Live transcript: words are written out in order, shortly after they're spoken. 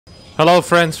Hello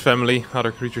friends, family,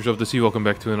 other creatures of the sea, welcome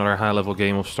back to another high level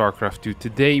game of StarCraft 2.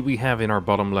 Today we have in our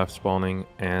bottom left spawning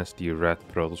as the red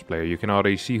Protoss player. You can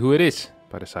already see who it is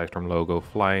by the SpeCial logo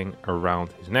flying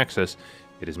around his nexus.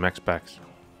 It is MaxPax.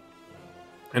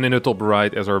 And in the top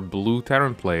right as our blue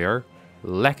Terran player,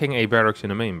 lacking a barracks in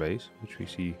the main base, which we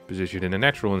see positioned in the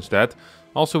natural instead.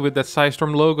 Also with that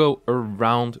SpeCial logo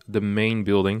around the main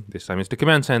building, this time it's the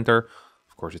command center.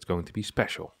 Of course it's going to be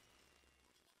SpeCial.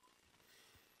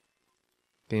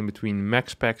 Game between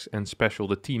MaxPax and SpeCial,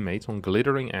 the teammates, on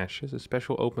Glittering Ashes. The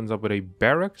SpeCial opens up with a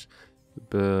barracks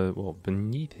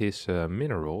beneath his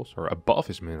minerals, or above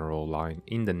his mineral line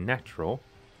in the natural.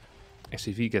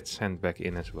 SCV gets sent back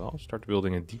in as well. Start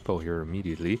building a depot here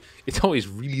immediately. It's always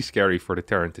really scary for the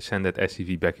Terran to send that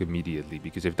SCV back immediately,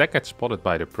 because if that gets spotted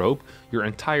by the probe, your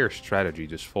entire strategy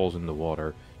just falls in the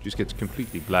water. Just gets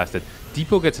completely blasted.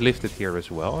 Depot gets lifted here as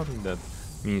well, and that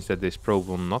means that this probe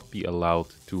will not be allowed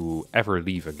to ever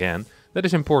leave again. That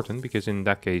is important, because in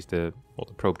that case the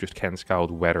probe just can scout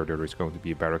whether there is going to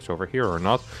be a barracks over here or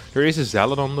not. There is a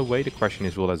Zealot on the way. The question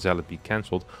is, will that Zealot be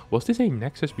cancelled? Was this a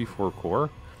Nexus before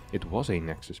core? It was a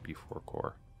Nexus before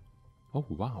core. Oh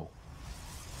wow.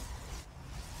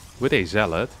 With a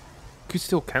Zealot. Could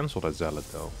still cancel that Zealot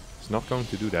though. It's not going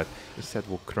to do that. Instead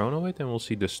we'll chrono it and we'll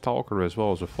see the Stalker as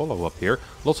well as a follow-up here.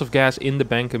 Lots of gas in the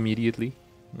bank immediately.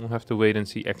 We'll have to wait and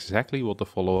see exactly what the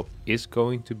follow-up is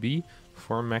going to be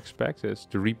for MaxPax, as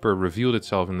the Reaper revealed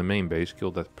itself in the main base,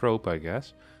 killed that probe, I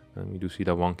guess. And we do see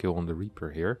that one kill on the Reaper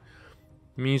here.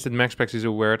 It means that MaxPax is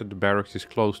aware that the barracks is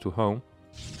close to home.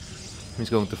 He's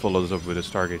going to follow this up with a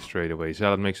Stargate straight away.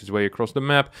 Zealot makes his way across the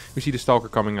map. We see the Stalker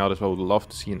coming out as well. Would love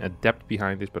to see an Adept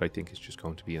behind this, but I think it's just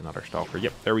going to be another Stalker.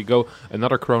 Yep, there we go.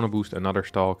 Another Chrono Boost, another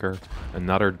Stalker.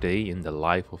 Another day in the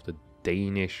life of the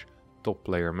Danish top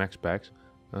player MaxPax.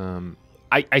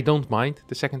 I don't mind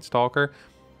the second Stalker.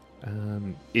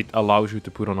 It allows you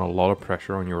to put on a lot of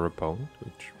pressure on your opponent,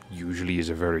 which usually is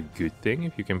a very good thing.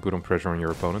 If you can put on pressure on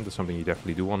your opponent, that's something you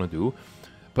definitely do want to do.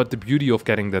 But the beauty of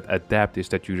getting that Adept is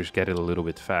that you just get it a little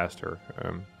bit faster.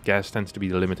 Gas tends to be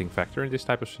the limiting factor in this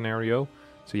type of scenario.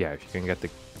 So yeah, if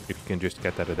you can just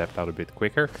get that Adept out a bit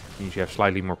quicker, it means you have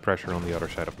slightly more pressure on the other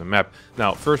side of the map.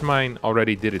 Now, first mine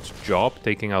already did its job,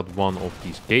 taking out one of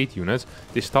these gate units.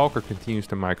 This Stalker continues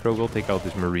to micro, will take out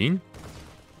this Marine.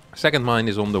 Second mine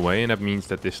is on the way, and that means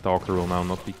that this Stalker will now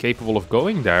not be capable of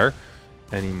going there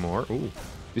anymore. Ooh,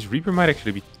 this Reaper might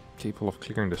actually be capable of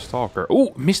clearing the Stalker.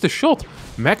 Oh, missed a shot!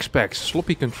 MaxPax,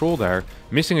 sloppy control there.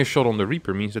 Missing a shot on the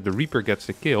Reaper means that the Reaper gets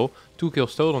the kill. 2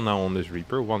 kills total now on this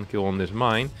Reaper, 1 kill on this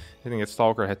mine. I think that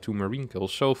Stalker had 2 Marine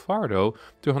kills. So far though,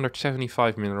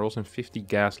 275 minerals and 50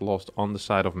 gas lost on the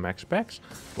side of MaxPax.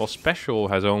 While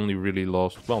SpeCial has only really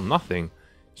lost, well, nothing.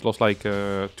 It's lost like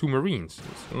 2 Marines.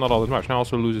 It's not all that much. Now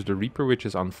also loses the Reaper, which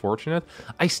is unfortunate.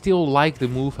 I still like the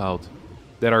move out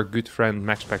that our good friend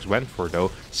MaxPax went for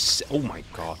though. Oh my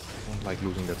god, I don't like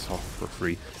losing that Stalker for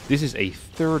free. This is a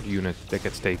third unit that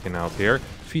gets taken out here.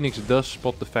 Phoenix does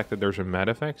spot the fact that there's a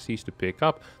medevac, sees to pick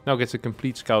up. Now gets a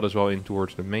complete scout as well in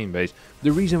towards the main base.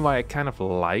 The reason why I kind of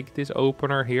like this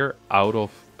opener here out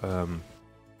of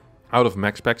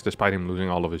MaxPax, despite him losing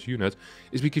all of his units,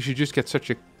 is because you just get such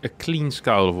a clean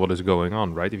scout of what is going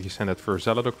on, right? If you send that first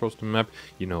Zealot across the map,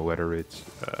 you know whether it's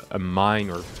a mine,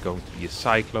 or if it's going to be a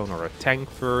Cyclone, or a tank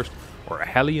first, or a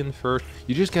Hellion first.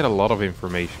 You just get a lot of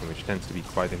information, which tends to be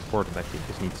quite important. I think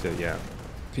this needs to, yeah,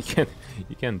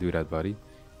 you can't do that, buddy.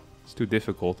 It's too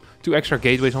difficult. 2 extra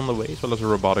gateways on the way, as well as a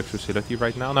robotics facility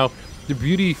right now. Now, the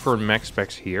beauty for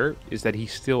MaxPax here is that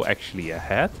he's still actually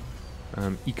ahead,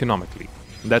 economically.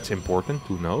 That's important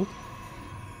to note.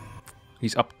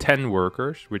 He's up 10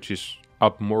 workers, which is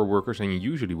up more workers than you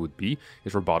usually would be.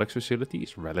 His robotics facility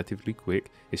is relatively quick.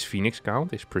 His Phoenix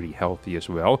count is pretty healthy as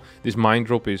well. This mine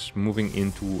drop is moving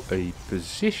into a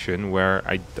position where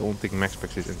I don't think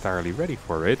MaxPax is entirely ready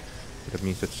for it. But that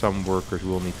means that some workers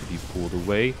will need to be pulled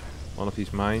away. One of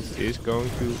these mines is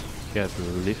going to get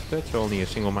lifted, so only a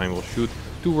single mine will shoot.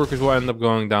 2 workers will end up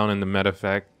going down in the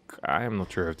medevac. I am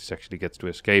not sure if this actually gets to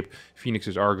escape.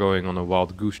 Phoenixes are going on a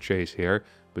wild goose chase here,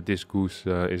 but this goose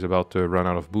is about to run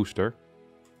out of booster.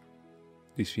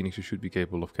 These Phoenixes should be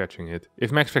capable of catching it.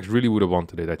 If MaxPax really would have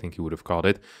wanted it, I think he would have caught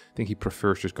it. I think he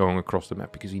prefers just going across the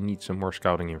map because he needs some more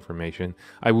scouting information.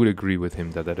 I would agree with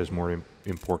him that that is more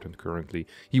important currently.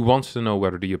 He wants to know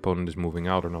whether the opponent is moving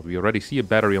out or not. We already see a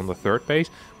battery on the third base.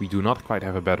 We do not quite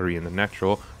have a battery in the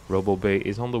natural. Robo Bay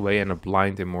is on the way, and a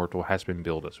blind Immortal has been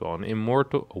built as well. An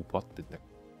Immortal... Oh, what did that...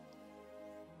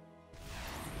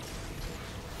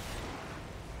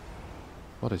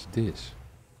 What is this?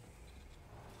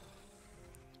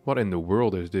 What in the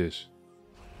world is this?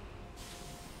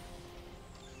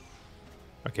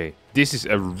 Okay, this is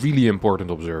a really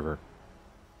important observer.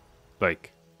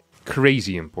 Like,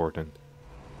 crazy important.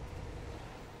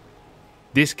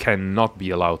 This cannot be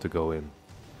allowed to go in.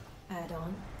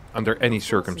 Under any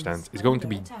circumstance. It's going to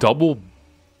be double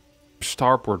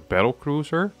starport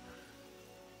battlecruiser.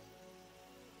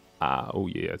 Oh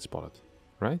yeah, it's spotted.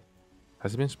 Right?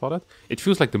 Has it been spotted? It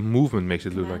feels like the movement makes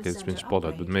it look like it's been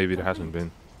spotted, but maybe it hasn't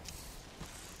been.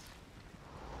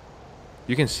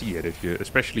 You can see it, if you,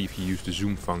 especially if you use the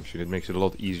zoom function. It makes it a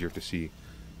lot easier to see.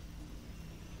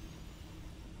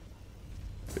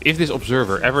 If this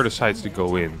observer ever decides to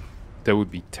go in, that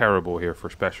would be terrible here for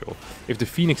SpeCial. If the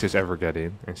Phoenixes ever get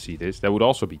in and see this, that would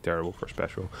also be terrible for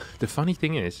SpeCial. The funny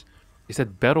thing is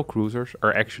that battlecruisers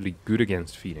are actually good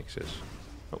against Phoenixes.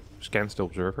 Oh, scans the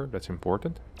observer, that's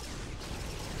important.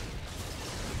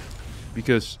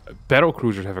 Because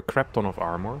battlecruisers have a crap ton of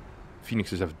armor.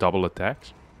 Phoenixes have double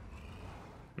attacks.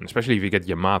 And especially if you get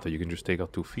Yamato, you can just take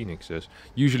out 2 Phoenixes.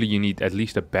 Usually you need at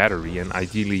least a battery, and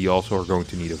ideally you also are going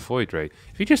to need a Void Ray.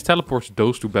 If you just teleport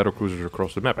those 2 battlecruisers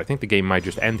across the map, I think the game might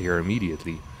just end here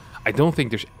immediately. I don't think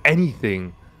there's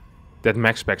anything that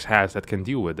MaxPax has that can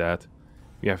deal with that.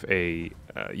 We have a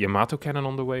Yamato cannon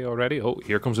on the way already. Oh,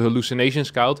 here comes a hallucination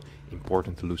scout.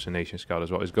 Important hallucination scout as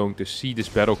well. Is going to see this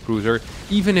battlecruiser,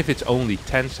 even if it's only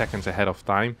 10 seconds ahead of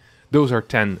time. Those are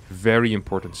 10 very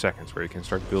important seconds where you can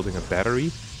start building a battery.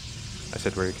 I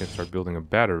said where you can start building a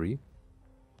battery.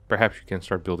 Perhaps you can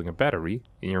start building a battery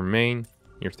in your main,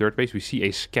 in your third base. We see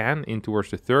a scan in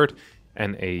towards the third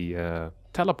and a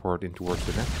teleport in towards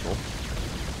the natural.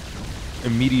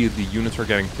 Immediately units are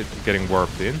getting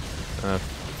warped in.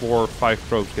 4 or 5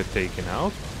 probes get taken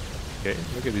out. Okay,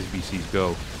 look at these BCs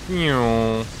go.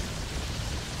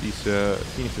 These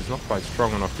Phoenixes not quite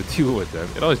strong enough to deal with them.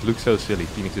 It always looks so silly,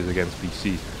 Phoenixes against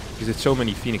BCs. Because it's so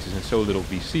many Phoenixes and so little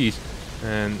BCs.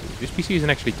 And this PC isn't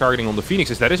actually targeting on the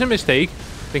Phoenixes. That is a mistake.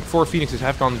 I think 4 Phoenixes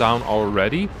have gone down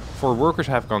already. 4 workers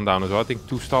have gone down as well. I think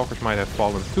 2 Stalkers might have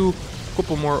fallen too. A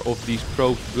couple more of these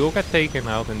probes will get taken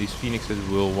out. And these Phoenixes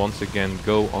will once again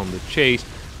go on the chase.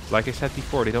 Like I said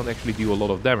before, they don't actually do a lot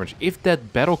of damage. If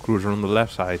that battlecruiser on the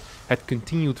left side had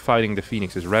continued fighting the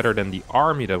Phoenixes rather than the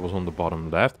army that was on the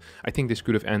bottom left, I think this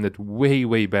could have ended way,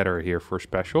 way better here for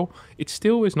SpeCial. It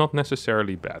still is not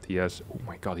necessarily bad. He has, oh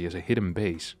my god, he has a hidden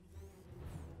base.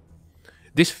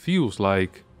 This feels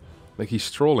like he's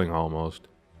trolling almost.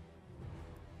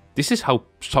 This is how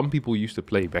some people used to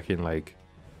play back in like,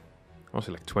 I want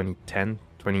to say like 2010,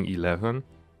 2011.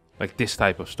 Like this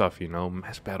type of stuff, you know,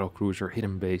 mass battlecruiser,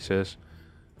 hidden bases.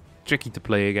 Tricky to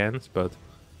play against, but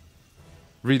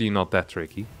really not that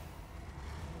tricky.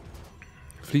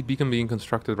 Fleet beacon being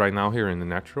constructed right now here in the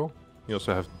natural. You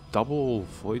also have double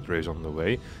Void Rays on the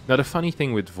way. Now the funny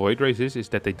thing with Void Rays is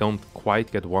that they don't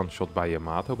quite get one shot by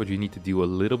Yamato, but you need to do a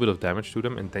little bit of damage to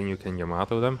them and then you can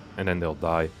Yamato them and then they'll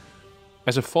die.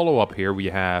 As a follow-up here we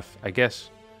have, I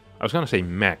guess, I was gonna say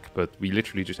mech, but we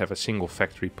literally just have a single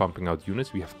factory pumping out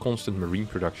units. We have constant marine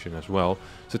production as well.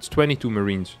 So it's 22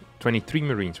 marines, 23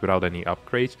 marines without any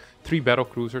upgrades, 3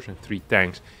 battlecruisers and 3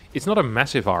 tanks. It's not a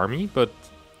massive army, but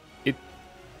it,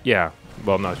 yeah,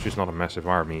 well no, it's just not a massive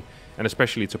army. And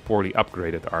especially it's a poorly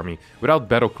upgraded army. Without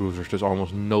battlecruisers, there's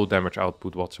almost no damage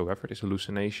output whatsoever. This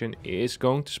hallucination is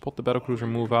going to spot the battlecruiser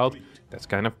move out. That's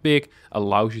kind of big,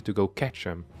 allows you to go catch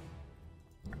them.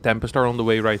 Tempest are on the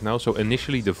way right now, so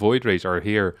initially the Void Rays are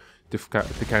here to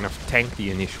kind of tank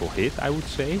the initial hit, I would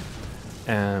say.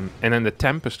 And then the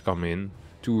Tempest come in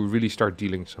to really start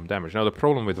dealing some damage. Now the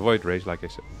problem with Void Rays, like I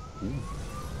said... Ooh,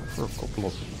 for a couple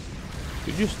of...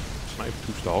 Did you just snipe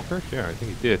 2 Stalkers? Yeah, I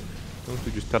think he did. I'm going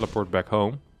to just teleport back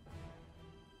home.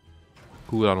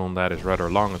 Cooldown on that is rather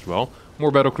long as well.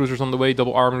 More battlecruisers on the way,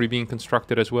 double armory being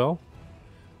constructed as well.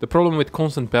 The problem with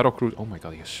constant battlecruiser... Oh my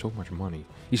god, he has so much money.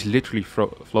 He's literally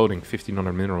floating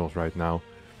 1500 minerals right now.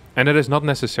 And that is not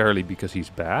necessarily because he's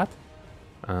bad.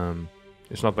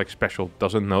 It's not like SpeCial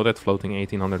doesn't know that floating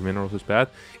 1800 minerals is bad.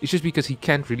 It's just because he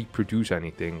can't really produce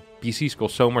anything. PCs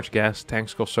cost so much gas,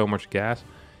 tanks cost so much gas.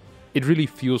 It really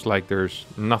feels like there's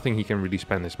nothing he can really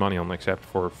spend his money on except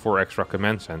for 4 extra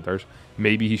command centers.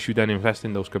 Maybe he should then invest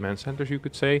in those command centers, you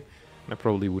could say. I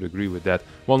probably would agree with that.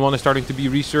 1-1 is starting to be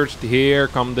researched. Here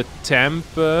come the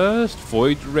Tempest.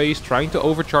 Void Rays trying to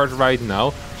overcharge right now.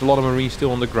 There's a lot of marines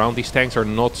still on the ground. These tanks are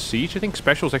not siege. I think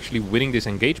SpeCial is actually winning this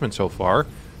engagement so far.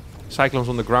 Cyclones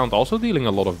on the ground also dealing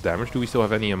a lot of damage. Do we still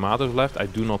have any Yamatos left? I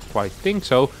do not quite think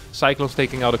so. Cyclones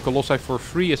taking out a Colossi for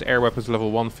free as air weapons level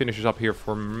 1 finishes up here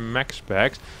for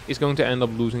MaxPax. Is going to end up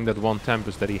losing that 1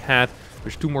 Tempest that he had.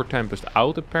 There's 2 more Tempest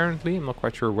out apparently. I'm not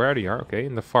quite sure where they are. Okay,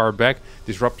 in the far back.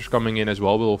 Disruptors coming in as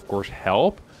well will of course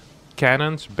help.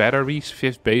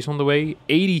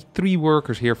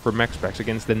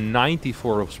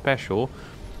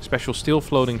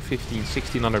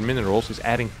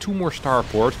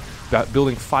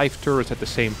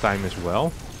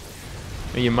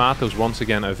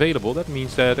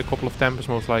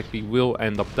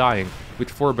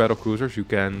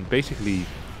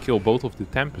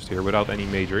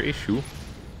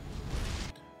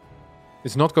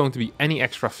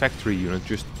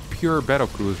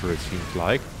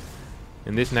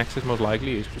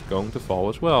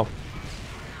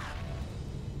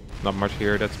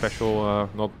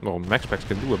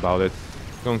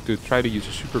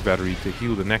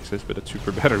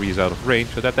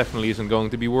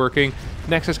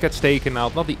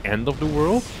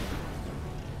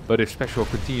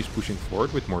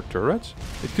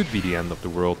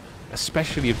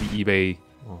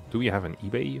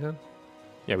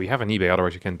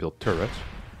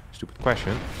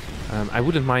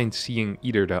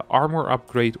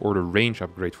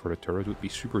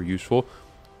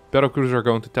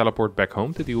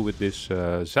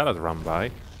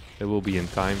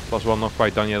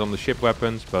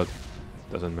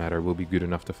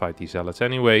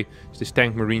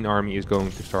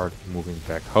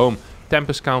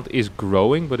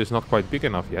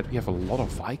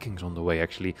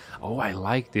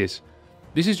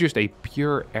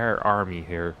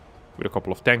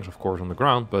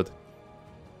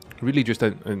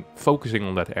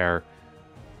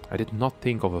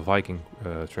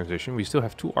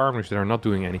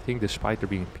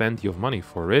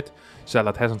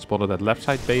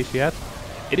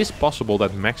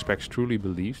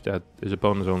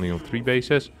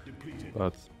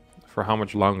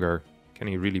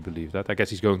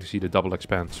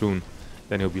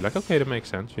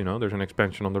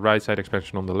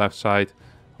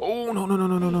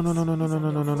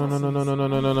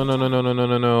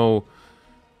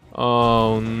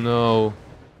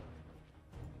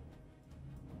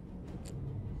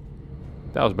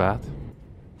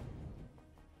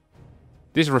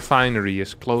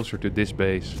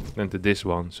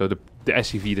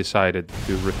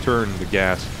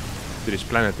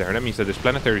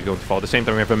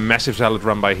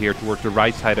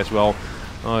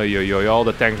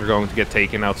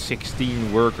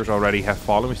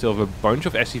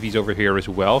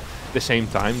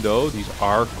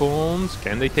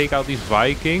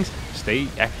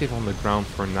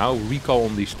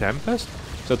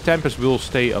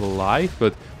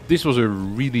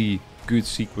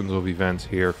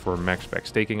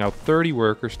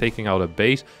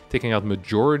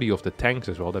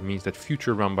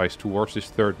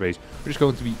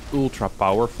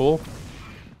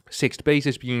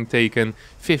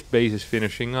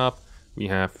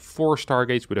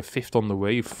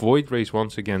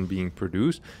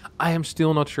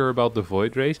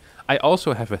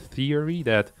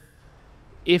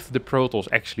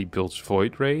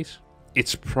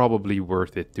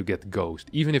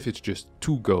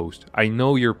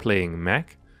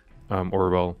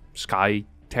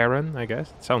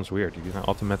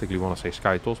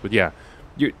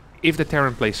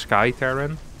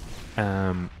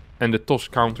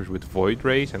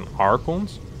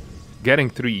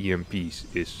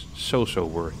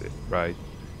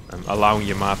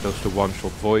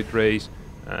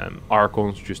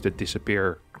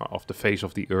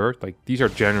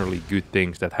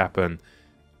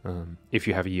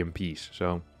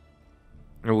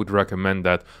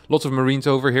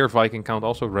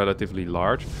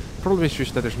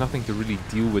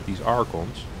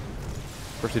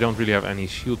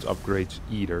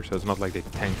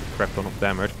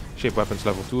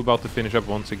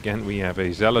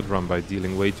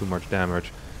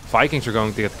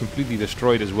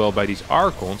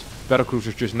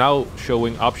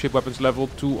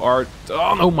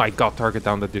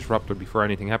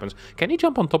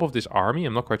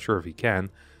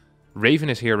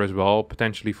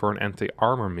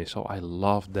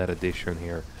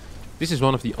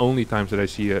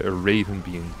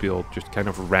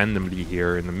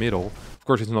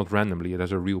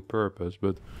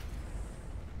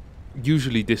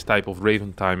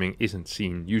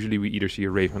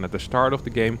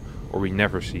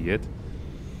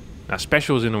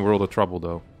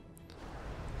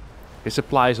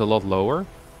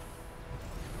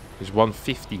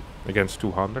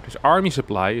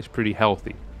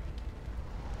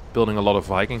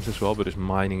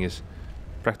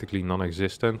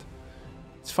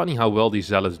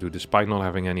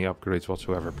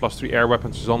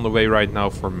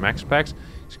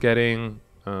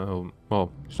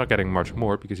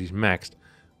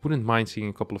 Wouldn't mind seeing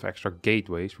a couple of extra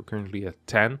gateways. We're currently at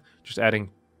 10. Just adding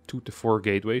 2 to 4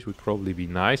 gateways would probably be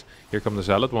nice. Here come the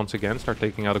Zealot once again. Start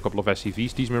taking out a couple of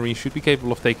SCVs. These Marines should be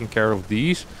capable of taking care of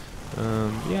these.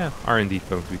 Yeah, are indeed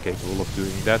going to be capable of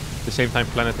doing that. At the same time,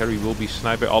 Planetary will be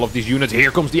sniped by all of these units.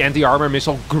 Here comes the anti-armor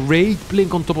missile. Great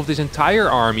blink on top of this entire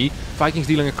army. Vikings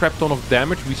dealing a crap ton of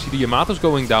damage. We see the Yamatos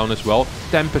going down as well.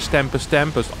 Tempest,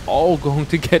 all going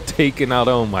to get taken out.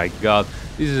 Oh my god.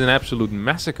 This is an absolute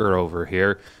massacre over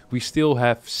here. We still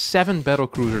have 7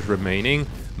 battlecruisers remaining.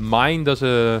 Mine does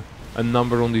a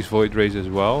number on these Void Rays as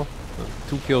well.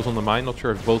 2 kills on the mine. Not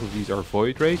sure if both of these are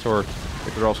Void Rays or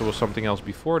if there also was something else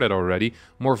before that already.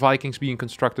 More Vikings being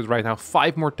constructed right now.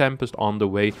 5 more Tempest on the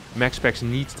way. MaxPax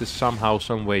needs to somehow,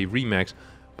 some way remax.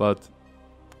 But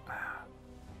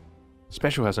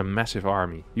SpeCial has a massive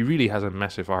army. He really has a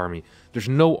massive army. There's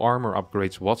no armor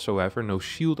upgrades whatsoever. No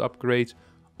shield upgrades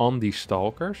on these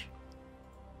Stalkers.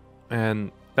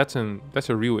 And that's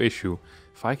a real issue.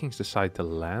 Vikings decide to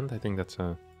land. I think that's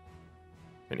an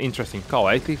interesting call.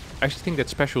 I actually think that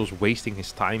SpeCial is wasting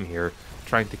his time here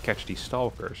trying to catch these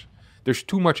Stalkers. There's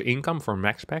too much income for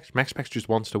MaxPax. MaxPax just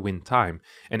wants to win time.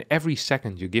 And every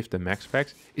second you give the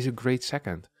MaxPax is a great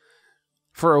second.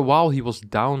 For a while he was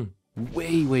down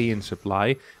way in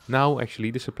supply. Now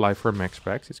actually the supply for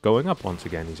MaxPax is going up once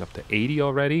again. He's up to 80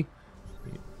 already.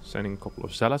 Sending a couple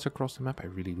of Zealots across the map. I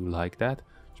really do like that.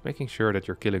 Just making sure that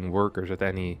you're killing workers at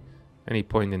any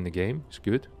point in the game is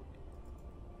good.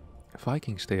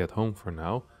 Vikings stay at home for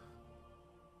now.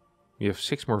 We have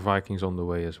 6 more Vikings on the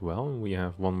way as well. We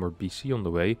have 1 more BC on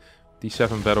the way. These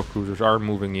 7 battlecruisers are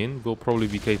moving in. Will probably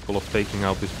be capable of taking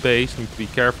out this base. Need to be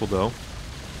careful though.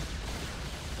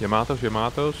 Yamatos.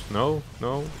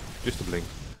 No. Just a blink.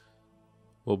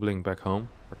 We'll blink back home.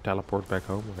 Or teleport back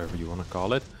home. Whatever you want to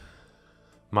call it.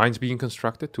 Mines being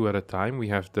constructed 2 at a time. We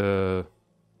have the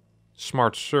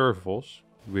smart servals,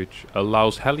 which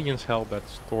allows Hellions,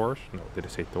 Hellbats, Thors. No, did I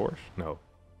say Thors? No.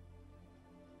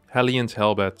 Hellions,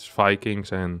 Hellbats,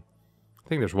 Vikings, and I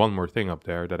think there's one more thing up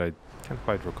there that I can't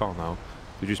quite recall now.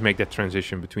 To just make that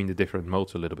transition between the different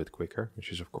modes a little bit quicker,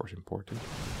 which is of course important.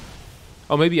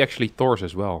 Oh, maybe actually Thors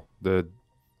as well. The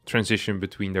transition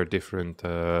between their different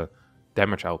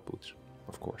damage outputs,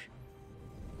 of course.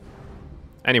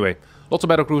 Anyway, lots of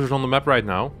battlecruisers on the map right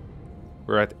now.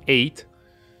 We're at 8.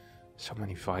 So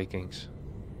many Vikings.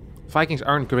 Vikings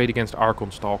aren't great against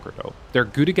Archon Stalker though. They're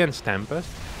good against Tempest,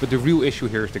 but the real issue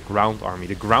here is the ground army.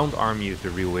 The ground army is the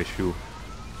real issue.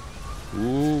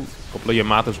 Ooh, a couple of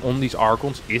Yamatos on these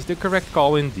Archons is the correct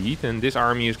call indeed. And this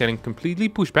army is getting completely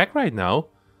pushed back right now.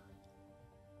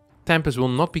 Tempest will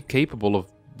not be capable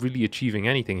of really achieving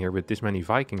anything here with this many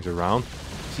Vikings around.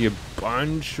 See a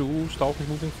bunch of Stalkers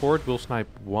moving forward. We'll snipe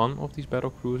 1 of these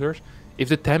battlecruisers. If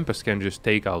the Tempest can just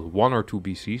take out 1 or 2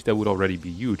 BCs, that would already be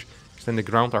huge. Because then the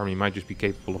ground army might just be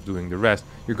capable of doing the rest.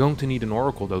 You're going to need an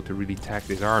Oracle though to really tag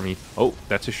this army. Oh,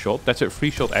 that's a shot. That's a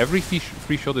free shot. Every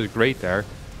free shot is great there.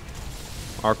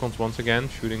 Archons once again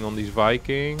shooting on these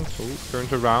Vikings. Oh,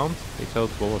 turns around. Takes out,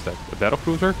 what was that? A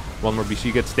battlecruiser. 1 more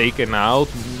BC gets taken out.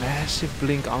 Massive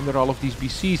blink under all of these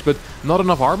BCs. But not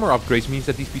enough armor upgrades means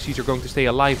that these BCs are going to stay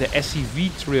alive. The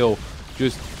SCV trail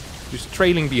just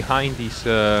trailing behind these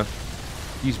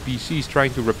BCs,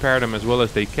 trying to repair them as well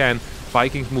as they can.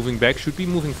 Vikings moving back, should be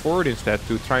moving forward instead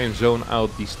to try and zone out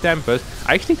these Tempests.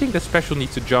 I actually think that SpeCial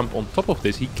needs to jump on top of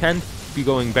this. He can't be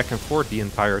going back and forth the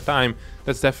entire time.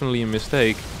 That's definitely a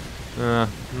mistake.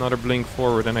 Another blink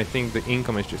forward, and I think the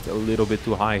income is just a little bit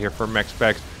too high here for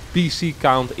MaxPax. BC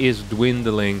count is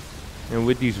dwindling, and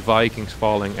with these Vikings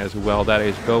falling as well, that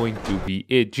is going to be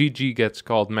it. GG gets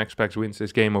called. MaxPax wins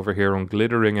this game over here on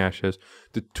Glittering Ashes.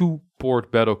 The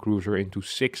 2-port battlecruiser into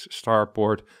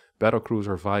 6-starport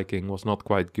battlecruiser Viking was not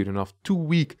quite good enough. Too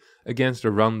weak against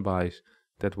the run-bys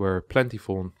that were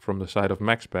plentiful from the side of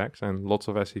MaxPax, and lots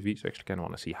of SCVs. Actually, kind of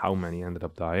want to see how many ended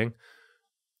up dying.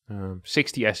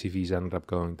 60 SCVs ended up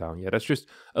going down. Yeah, that's just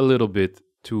a little bit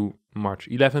too much.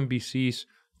 11 BCs,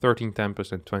 13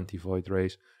 Tempest, and 20 Void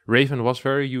Rays. Raven was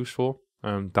very useful.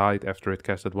 Died after it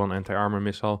casted 1 anti-armor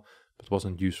missile, but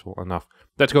wasn't useful enough.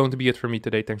 That's going to be it for me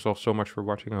today. Thanks all so much for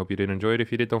watching. I hope you did enjoy it.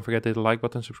 If you did, don't forget to hit the like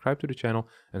button, subscribe to the channel,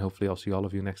 and hopefully I'll see all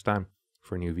of you next time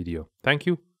for a new video. Thank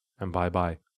you, and bye-bye.